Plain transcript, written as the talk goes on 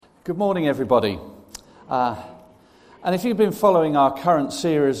Good morning, everybody. And if you've been following our current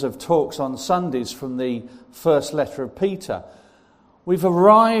series of talks on Sundays from the first letter of Peter, we've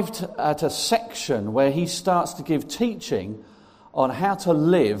arrived at a section where he starts to give teaching on how to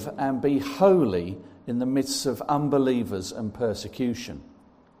live and be holy in the midst of unbelievers and persecution.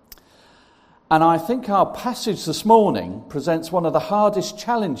 And I think our passage this morning presents one of the hardest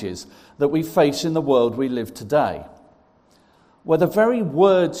challenges that we face in the world we live today, where the very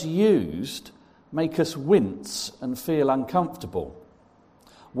words used make us wince and feel uncomfortable.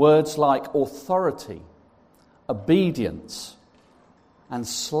 Words like authority, obedience, and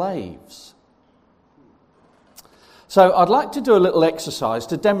slaves. So I'd like to do a little exercise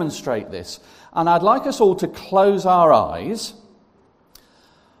to demonstrate this, and I'd like us all to close our eyes.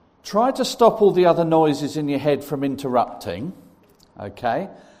 Try to stop all the other noises in your head from interrupting, okay?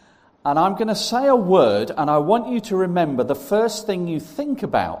 And I'm going to say a word, and I want you to remember the first thing you think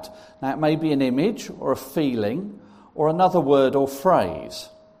about. Now, it may be an image or a feeling or another word or phrase.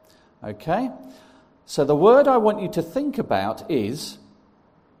 Okay? So the word I want you to think about is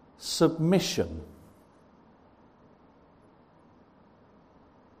submission.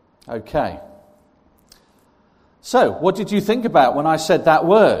 Okay. So, what did you think about when I said that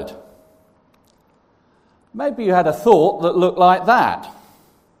word? Maybe you had a thought that looked like that.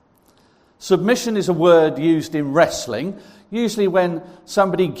 Submission is a word used in wrestling, usually when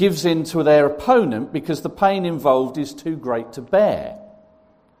somebody gives in to their opponent because the pain involved is too great to bear.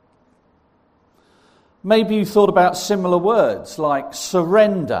 Maybe you thought about similar words like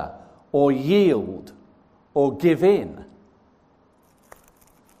surrender or yield or give in.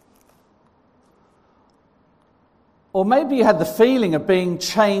 Or maybe you had the feeling of being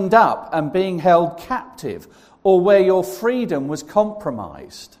chained up and being held captive, or where your freedom was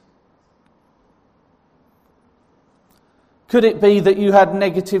compromised. Could it be that you had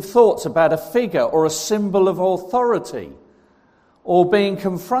negative thoughts about a figure or a symbol of authority, or being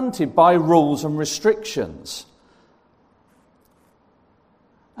confronted by rules and restrictions?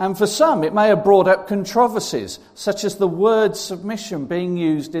 And for some, it may have brought up controversies, such as the word submission being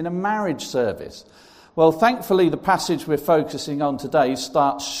used in a marriage service. Well, thankfully, the passage we're focusing on today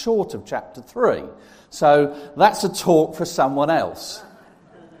starts short of chapter 3, so that's a talk for someone else.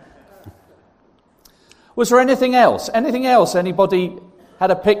 Was there anything else? Anything else anybody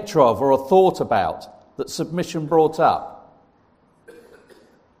had a picture of or a thought about that submission brought up?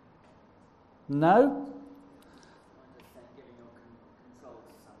 No?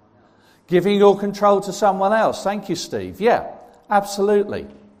 Giving your control to someone else. Thank you, Steve. Yeah, absolutely.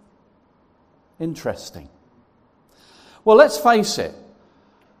 Interesting. Well, let's face it.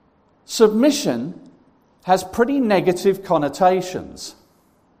 Submission has pretty negative connotations.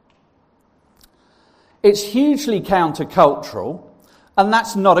 It's hugely countercultural, and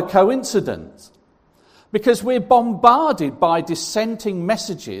that's not a coincidence, because we're bombarded by dissenting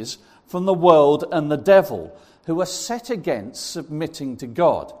messages from the world and the devil, who are set against submitting to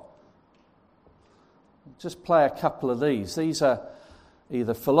God. Just play a couple of these. These are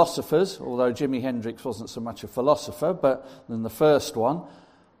either philosophers, although Jimi Hendrix wasn't so much a philosopher than the first one.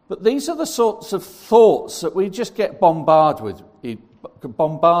 But these are the sorts of thoughts that we just get bombarded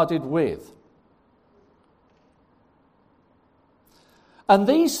with. And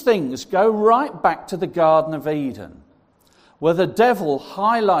these things go right back to the Garden of Eden, where the devil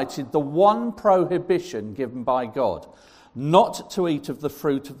highlighted the one prohibition given by God, not to eat of the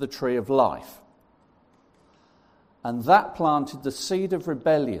fruit of the tree of life. And that planted the seed of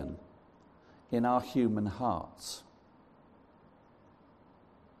rebellion in our human hearts.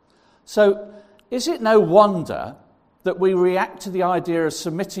 So, is it no wonder that we react to the idea of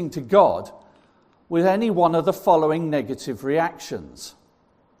submitting to God with any one of the following negative reactions?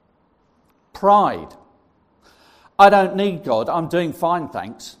 Pride. I don't need God, I'm doing fine,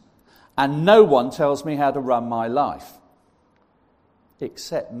 thanks. And no one tells me how to run my life.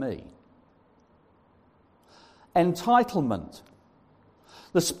 Except me. Entitlement.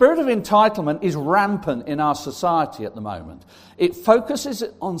 The spirit of entitlement is rampant in our society at the moment. It focuses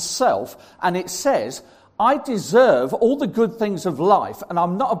on self, and it says, I deserve all the good things of life, and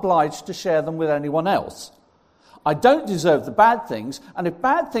I'm not obliged to share them with anyone else. I don't deserve the bad things, and if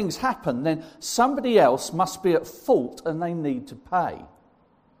bad things happen, then somebody else must be at fault and they need to pay.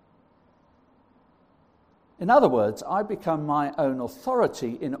 In other words, I become my own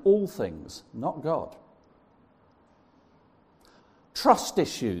authority in all things, not God. Trust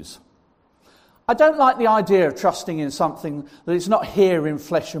issues. I don't like the idea of trusting in something that is not here in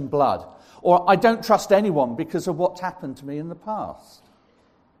flesh and blood, or I don't trust anyone because of what's happened to me in the past.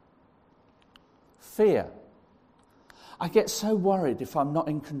 Fear. I get so worried if I'm not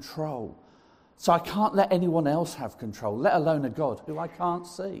in control. So I can't let anyone else have control, let alone a God who I can't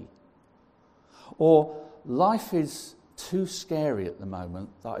see. Or life is too scary at the moment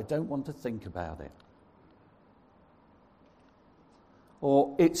that I don't want to think about it.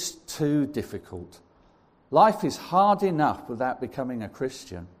 Or it's too difficult. Life is hard enough without becoming a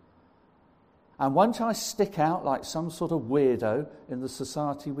Christian. And won't I stick out like some sort of weirdo in the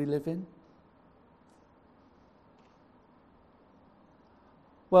society we live in?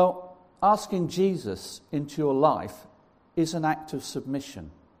 Well, asking Jesus into your life is an act of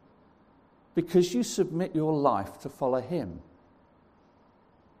submission, because you submit your life to follow him.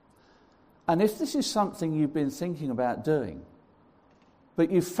 And if this is something you've been thinking about doing,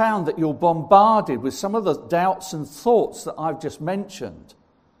 but you've found that you're bombarded with some of the doubts and thoughts that I've just mentioned,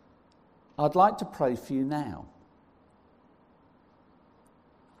 I'd like to pray for you now.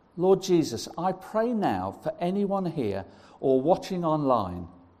 Lord Jesus, I pray now for anyone here or watching online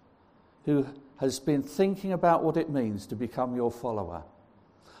who has been thinking about what it means to become your follower.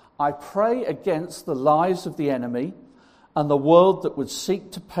 I pray against the lies of the enemy and the world that would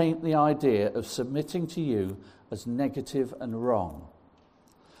seek to paint the idea of submitting to you as negative and wrong.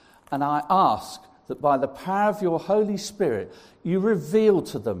 And I ask that by the power of your Holy Spirit, you reveal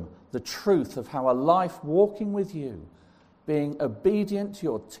to them the truth of how a life walking with you, being obedient to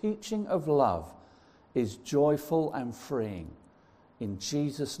your teaching of love, is joyful and freeing. In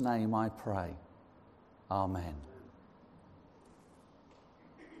Jesus' name I pray. Amen.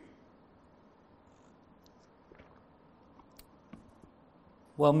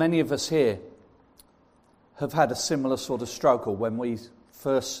 Well, many of us here have had a similar sort of struggle when we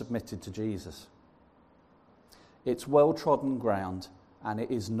first submitted to Jesus. It's well-trodden ground, and it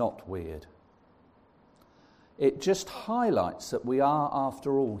is not weird. It just highlights that we are,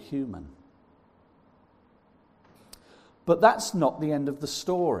 after all, human. But that's not the end of the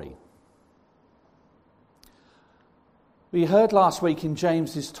story. We heard last week in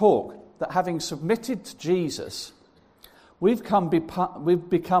James's talk that having submitted to Jesus, we've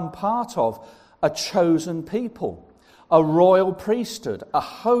become part of a chosen people, a royal priesthood, a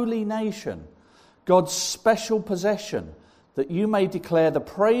holy nation, God's special possession, that you may declare the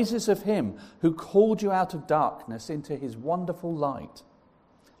praises of him who called you out of darkness into his wonderful light.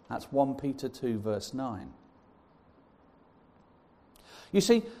 That's 1 Peter 2 verse 9. You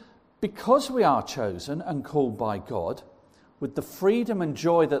see, because we are chosen and called by God, with the freedom and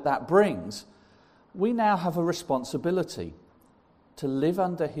joy that that brings, we now have a responsibility to live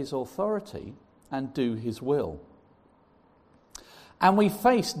under his authority and do his will. And we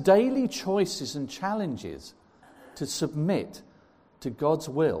face daily choices and challenges to submit to God's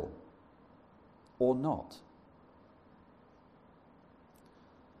will or not.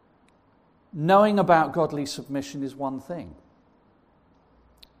 Knowing about godly submission is one thing.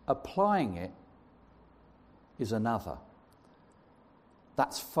 Applying it is another.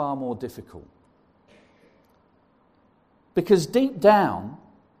 That's far more difficult. Because deep down,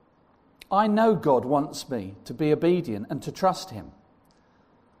 I know God wants me to be obedient and to trust him.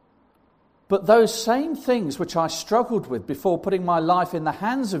 But those same things which I struggled with before putting my life in the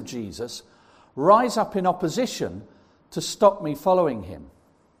hands of Jesus rise up in opposition to stop me following him.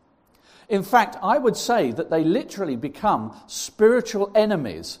 In fact, I would say that they literally become spiritual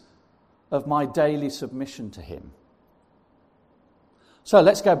enemies of my daily submission to him. So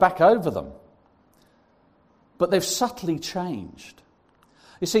let's go back over them. But they've subtly changed.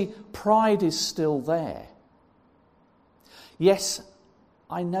 You see, pride is still there. Yes,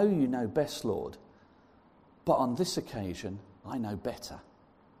 I know you know best, Lord, but on this occasion, I know better.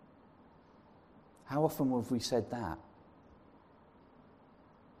 How often have we said that?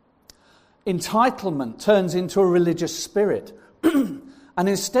 Entitlement turns into a religious spirit. And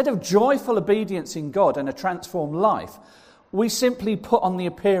instead of joyful obedience in God and a transformed life, we simply put on the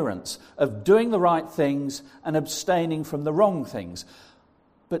appearance of doing the right things and abstaining from the wrong things.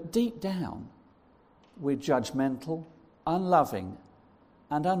 But deep down, we're judgmental, unloving,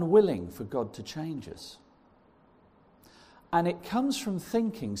 and unwilling for God to change us. And it comes from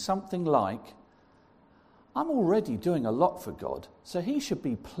thinking something like, I'm already doing a lot for God, so he should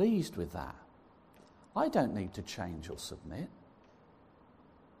be pleased with that. I don't need to change or submit.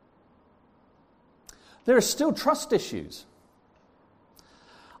 There are still trust issues.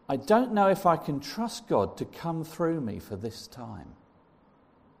 I don't know if I can trust God to come through me for this time.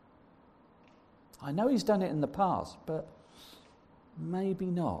 I know he's done it in the past, but maybe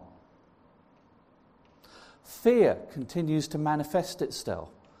not. Fear continues to manifest itself.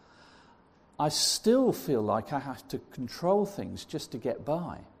 I still feel like I have to control things just to get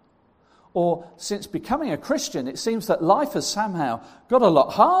by. Or since becoming a Christian, it seems that life has somehow got a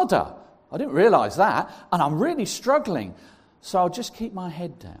lot harder. I didn't realise that, and I'm really struggling, so I'll just keep my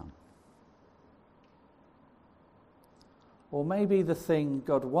head down. Or maybe the thing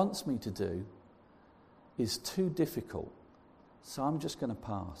God wants me to do is too difficult, so I'm just going to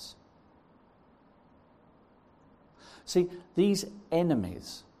pass. See, these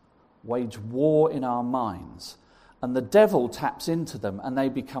enemies wage war in our minds, and the devil taps into them, and they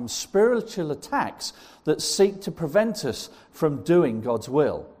become spiritual attacks that seek to prevent us from doing God's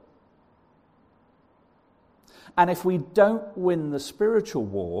will. And if we don't win the spiritual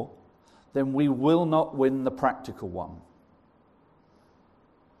war, then we will not win the practical one.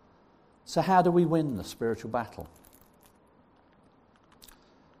 So how do we win the spiritual battle?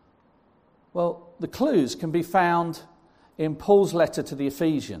 Well, the clues can be found in Paul's letter to the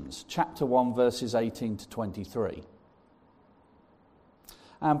Ephesians, chapter 1, verses 18 to 23.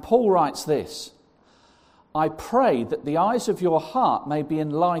 And Paul writes this: I pray that the eyes of your heart may be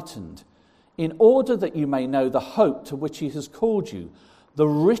enlightened, in order that you may know the hope to which he has called you, the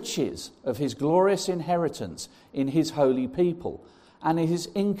riches of his glorious inheritance in his holy people, and his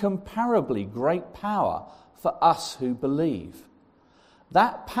incomparably great power for us who believe.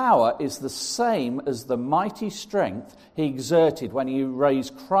 That power is the same as the mighty strength he exerted when he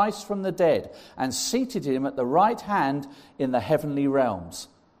raised Christ from the dead and seated him at the right hand in the heavenly realms,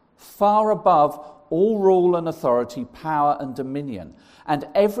 far above all rule and authority, power and dominion, and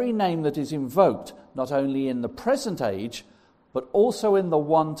every name that is invoked, not only in the present age, but also in the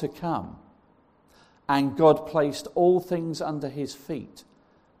one to come. And God placed all things under his feet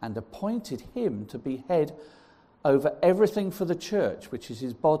and appointed him to be head over everything for the church, which is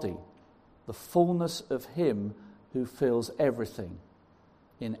his body, the fullness of him who fills everything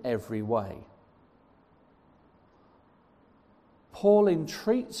in every way. Paul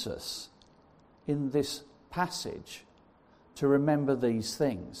entreats us in this passage to remember these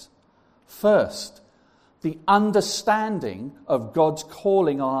things. First, the understanding of God's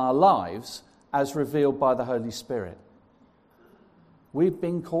calling on our lives as revealed by the Holy Spirit. We've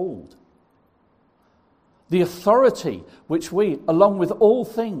been called. The authority which we, along with all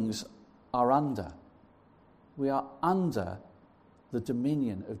things, are under. We are under the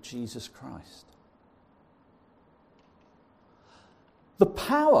dominion of Jesus Christ. The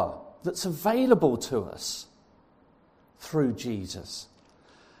power that's available to us through Jesus.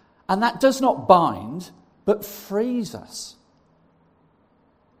 And that does not bind, but frees us.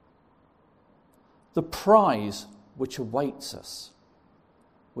 The prize which awaits us,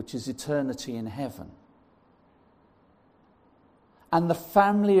 which is eternity in heaven. And the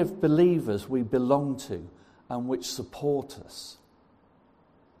family of believers we belong to and which support us.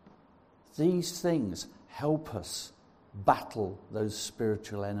 These things help us battle those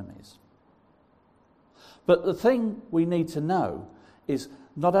spiritual enemies. But the thing we need to know is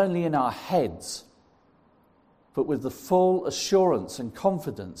not only in our heads, but with the full assurance and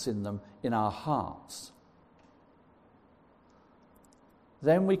confidence in them in our hearts.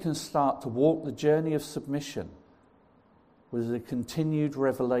 Then we can start to walk the journey of submission with the continued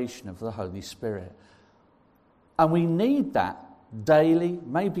revelation of the Holy Spirit. And we need that daily,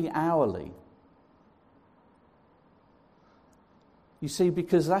 maybe hourly. You see,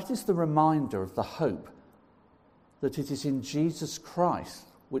 because that is the reminder of the hope that it is in Jesus Christ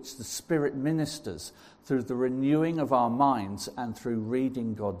which the Spirit ministers through the renewing of our minds and through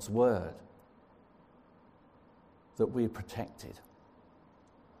reading God's Word, that we are protected.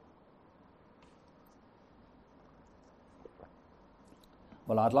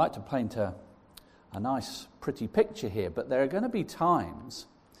 Well, I'd like to paint a nice, pretty picture here, but there are going to be times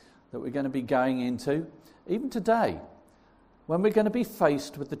that we're going to be going into, even today, when we're going to be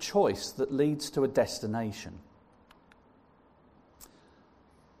faced with the choice that leads to a destination.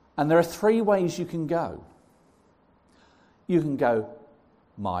 And there are three ways you can go. You can go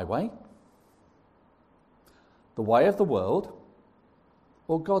my way, the way of the world,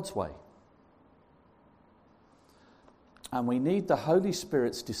 or God's way. And we need the Holy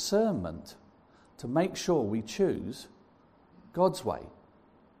Spirit's discernment to make sure we choose God's way.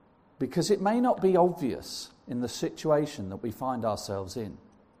 Because it may not be obvious in the situation that we find ourselves in.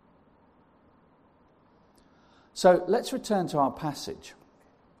 So let's return to our passage.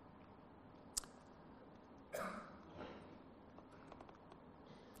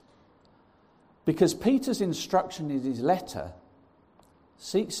 Because Peter's instruction in his letter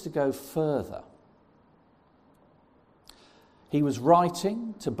seeks to go further. He was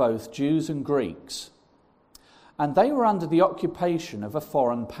writing to both Jews and Greeks, and they were under the occupation of a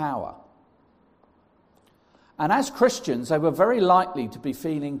foreign power. And as Christians, they were very likely to be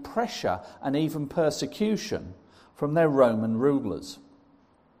feeling pressure and even persecution from their Roman rulers.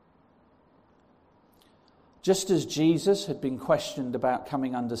 Just as Jesus had been questioned about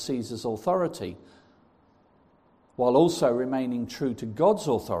coming under Caesar's authority, while also remaining true to God's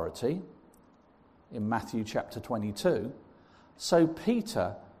authority in Matthew chapter 22, so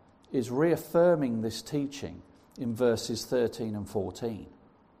Peter is reaffirming this teaching in verses 13 and 14.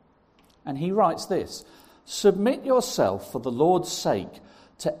 And he writes this: "Submit yourself for the Lord's sake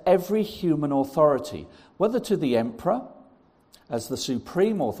to every human authority, whether to the emperor as the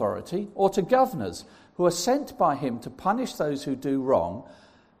supreme authority or to governors who are sent by him to punish those who do wrong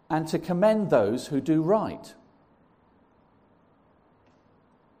and to commend those who do right."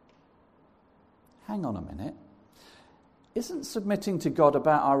 Hang on a minute. Isn't submitting to God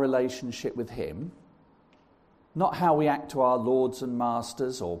about our relationship with him, not how we act to our lords and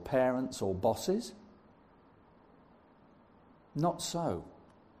masters or parents or bosses? Not so.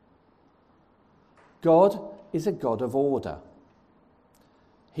 God is a God of order.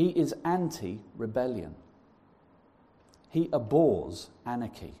 He is anti-rebellion. He abhors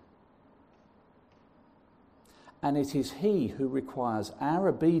anarchy. And it is he who requires our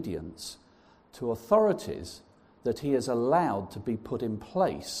obedience to authorities that he has allowed to be put in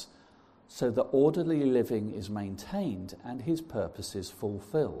place so that orderly living is maintained and his purposes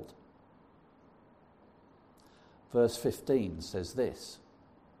fulfilled. Verse 15 says this: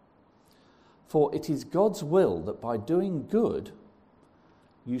 "For it is God's will that by doing good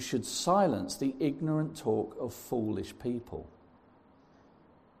you should silence the ignorant talk of foolish people."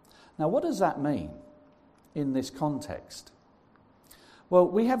 Now, what does that mean in this context? Well,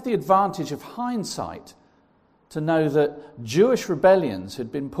 we have the advantage of hindsight to know that Jewish rebellions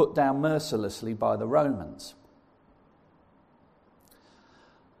had been put down mercilessly by the Romans.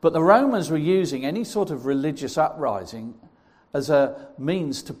 But the Romans were using any sort of religious uprising as a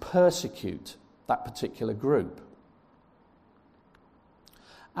means to persecute that particular group.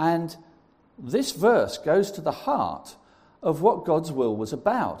 And this verse goes to the heart of what God's will was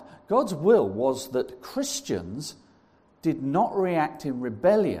about. God's will was that Christians did not react in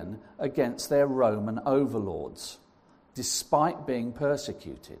rebellion against their Roman overlords, despite being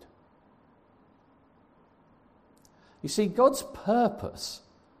persecuted. You see, God's purpose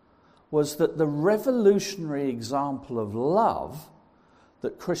was that the revolutionary example of love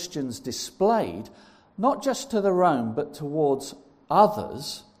that Christians displayed, not just to their own but towards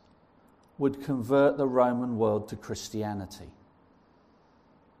others, would convert the Roman world to Christianity.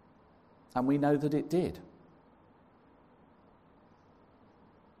 And we know that it did.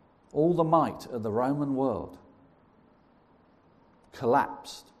 All the might of the Roman world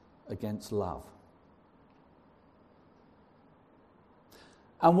collapsed against love.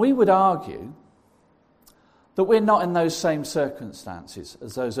 And we would argue that we're not in those same circumstances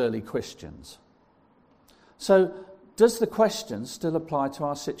as those early Christians. So, does the question still apply to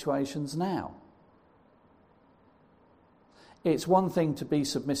our situations now? It's one thing to be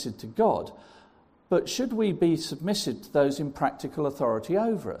submissive to God, but should we be submissive to those in practical authority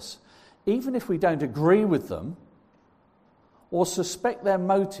over us, even if we don't agree with them or suspect their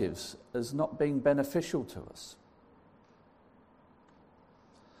motives as not being beneficial to us?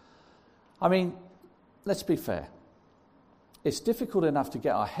 I mean, let's be fair. It's difficult enough to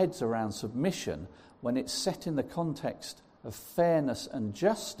get our heads around submission when it's set in the context of fairness and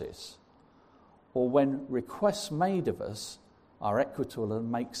justice, or when requests made of us are equitable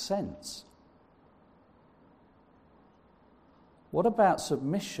and make sense. What about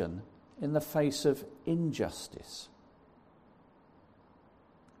submission in the face of injustice?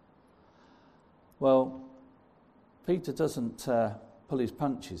 Well, Peter doesn't pull his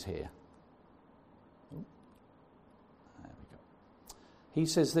punches here. He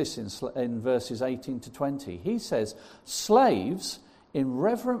says this in verses 18 to 20. He says, "Slaves, in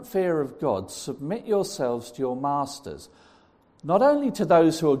reverent fear of God, submit yourselves to your masters, not only to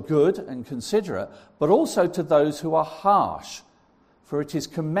those who are good and considerate, but also to those who are harsh. For it is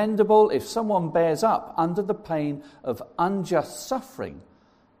commendable if someone bears up under the pain of unjust suffering,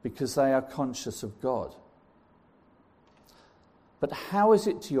 because they are conscious of God. But how is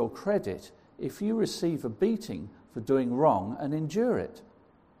it to your credit if you receive a beating for doing wrong and endure it?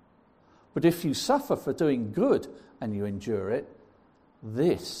 But if you suffer for doing good and you endure it,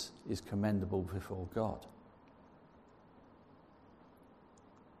 this is commendable before God."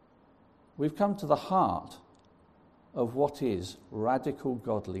 We've come to the heart of what is radical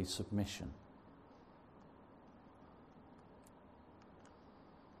godly submission.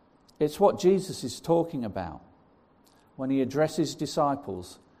 It's what Jesus is talking about when he addresses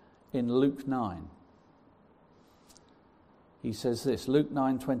disciples in Luke 9. He says this, Luke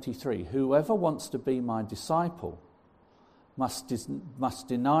 9:23, whoever wants to be my disciple must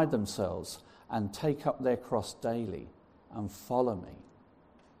deny themselves and take up their cross daily and follow me.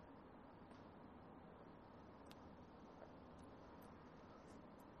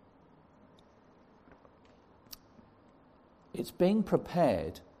 It's being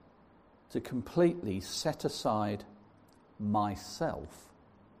prepared to completely set aside myself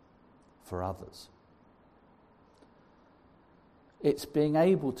for others. It's being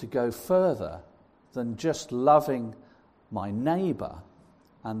able to go further than just loving my neighbour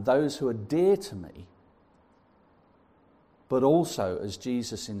and those who are dear to me, but also, as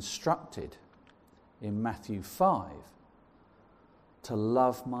Jesus instructed in Matthew 5, to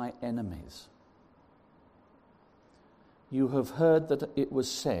love my enemies. You have heard that it was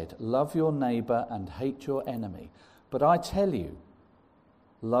said, love your neighbour and hate your enemy. But I tell you,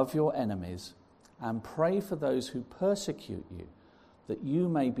 love your enemies and pray for those who persecute you, that you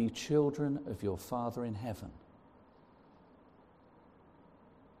may be children of your Father in heaven.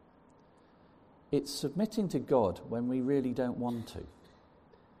 It's submitting to God when we really don't want to.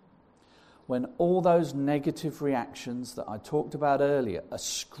 When all those negative reactions that I talked about earlier are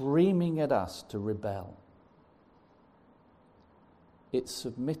screaming at us to rebel. It's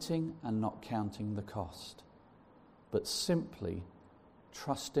submitting and not counting the cost, but simply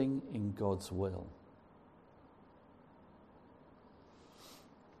trusting in God's will.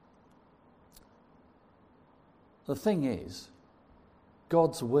 The thing is,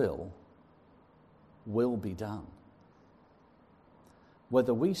 God's will be done,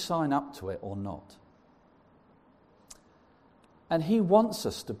 whether we sign up to it or not. And He wants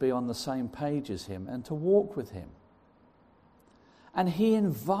us to be on the same page as Him and to walk with Him. And He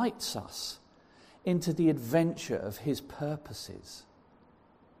invites us into the adventure of His purposes.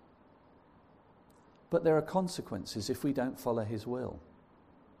 But there are consequences if we don't follow His will.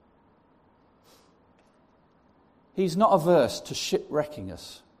 He's not averse to shipwrecking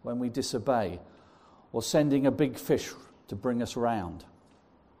us when we disobey or sending a big fish to bring us round.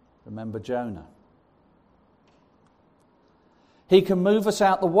 Remember Jonah. He can move us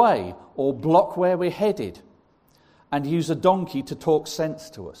out the way or block where we're headed and use a donkey to talk sense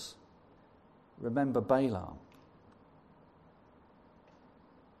to us. Remember Balaam.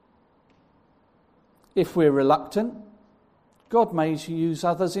 If we're reluctant, God may use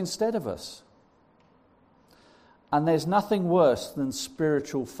others instead of us. And there's nothing worse than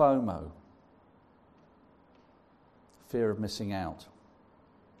spiritual FOMO, fear of missing out.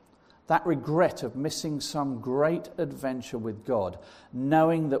 That regret of missing some great adventure with God,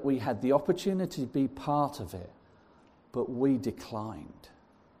 knowing that we had the opportunity to be part of it, but we declined.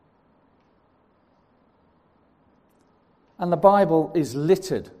 And the Bible is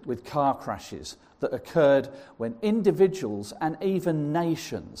littered with car crashes that occurred when individuals and even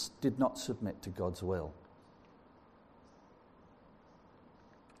nations did not submit to God's will.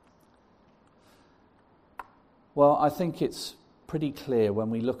 Well, I think it's pretty clear when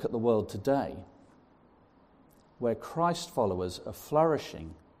we look at the world today, where Christ followers are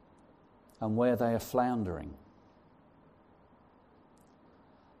flourishing and where they are floundering.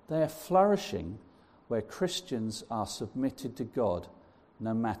 They are flourishing where Christians are submitted to God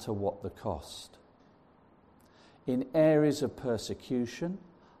no matter what the cost. In areas of persecution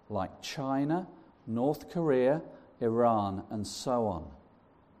like China, North Korea, Iran, and so on.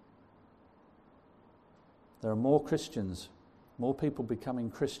 There are more Christians, more people becoming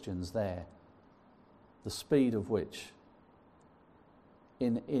Christians there, the speed of which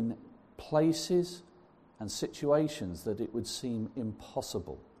in places and situations that it would seem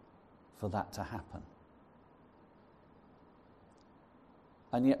impossible for that to happen.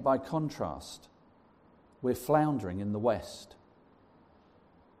 And yet, by contrast, we're floundering in the West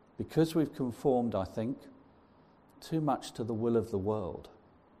because we've conformed, I think, too much to the will of the world.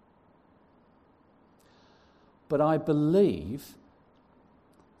 But I believe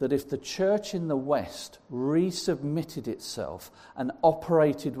that if the church in the West resubmitted itself and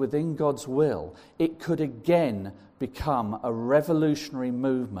operated within God's will, it could again become a revolutionary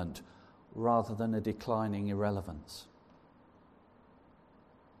movement rather than a declining irrelevance.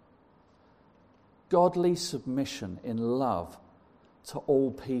 Godly submission in love to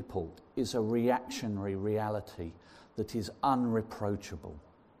all people is a reactionary reality that is unreproachable.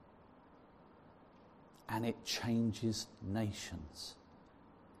 And it changes nations.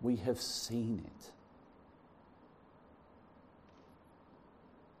 We have seen it.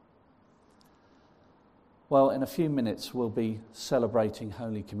 Well, in a few minutes we'll be celebrating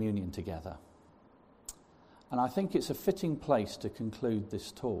Holy Communion together. And I think it's a fitting place to conclude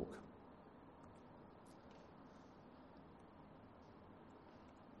this talk.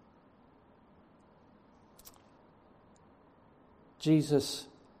 Jesus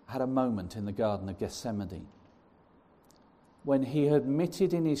had a moment in the Garden of Gethsemane when he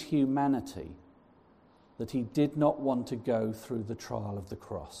admitted in his humanity that he did not want to go through the trial of the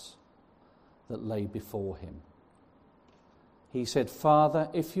cross that lay before him. He said, "Father,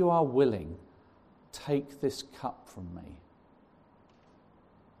 if you are willing, take this cup from me."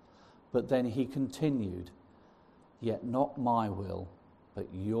 But then he continued, "Yet not my will,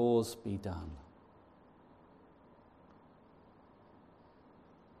 but yours be done."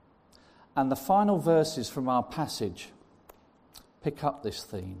 And the final verses from our passage pick up this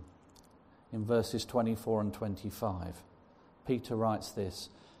theme in verses 24 and 25. Peter writes this,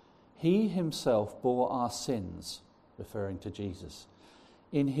 "He himself bore our sins," referring to Jesus,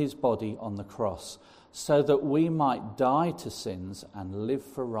 "in his body on the cross, so that we might die to sins and live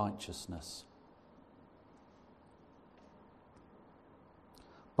for righteousness.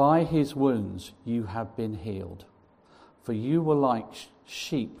 By his wounds you have been healed, for you were like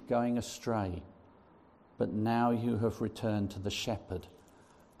sheep going astray, but now you have returned to the shepherd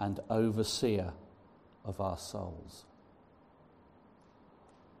and overseer of our souls."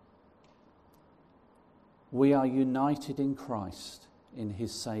 We are united in Christ in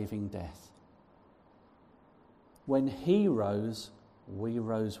his saving death. When he rose, we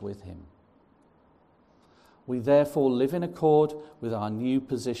rose with him. We therefore live in accord with our new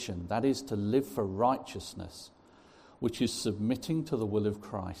position, that is, to live for righteousness, which is submitting to the will of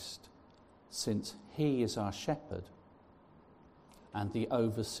Christ, since he is our shepherd and the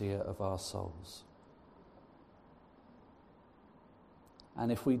overseer of our souls.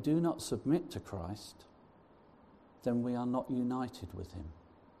 And if we do not submit to Christ, then we are not united with him.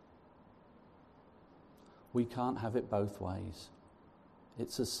 We can't have it both ways.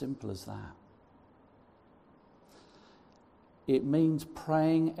 It's as simple as that. It means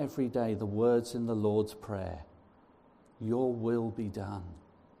praying every day the words in the Lord's Prayer, "Your will be done."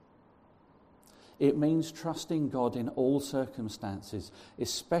 It means trusting God in all circumstances,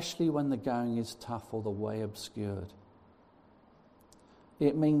 especially when the going is tough or the way obscured.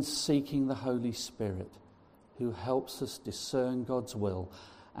 It means seeking the Holy Spirit, who helps us discern God's will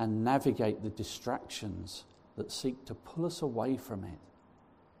and navigate the distractions that seek to pull us away from it.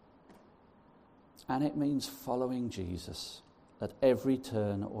 And it means following Jesus at every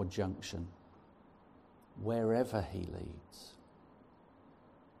turn or junction, wherever he leads.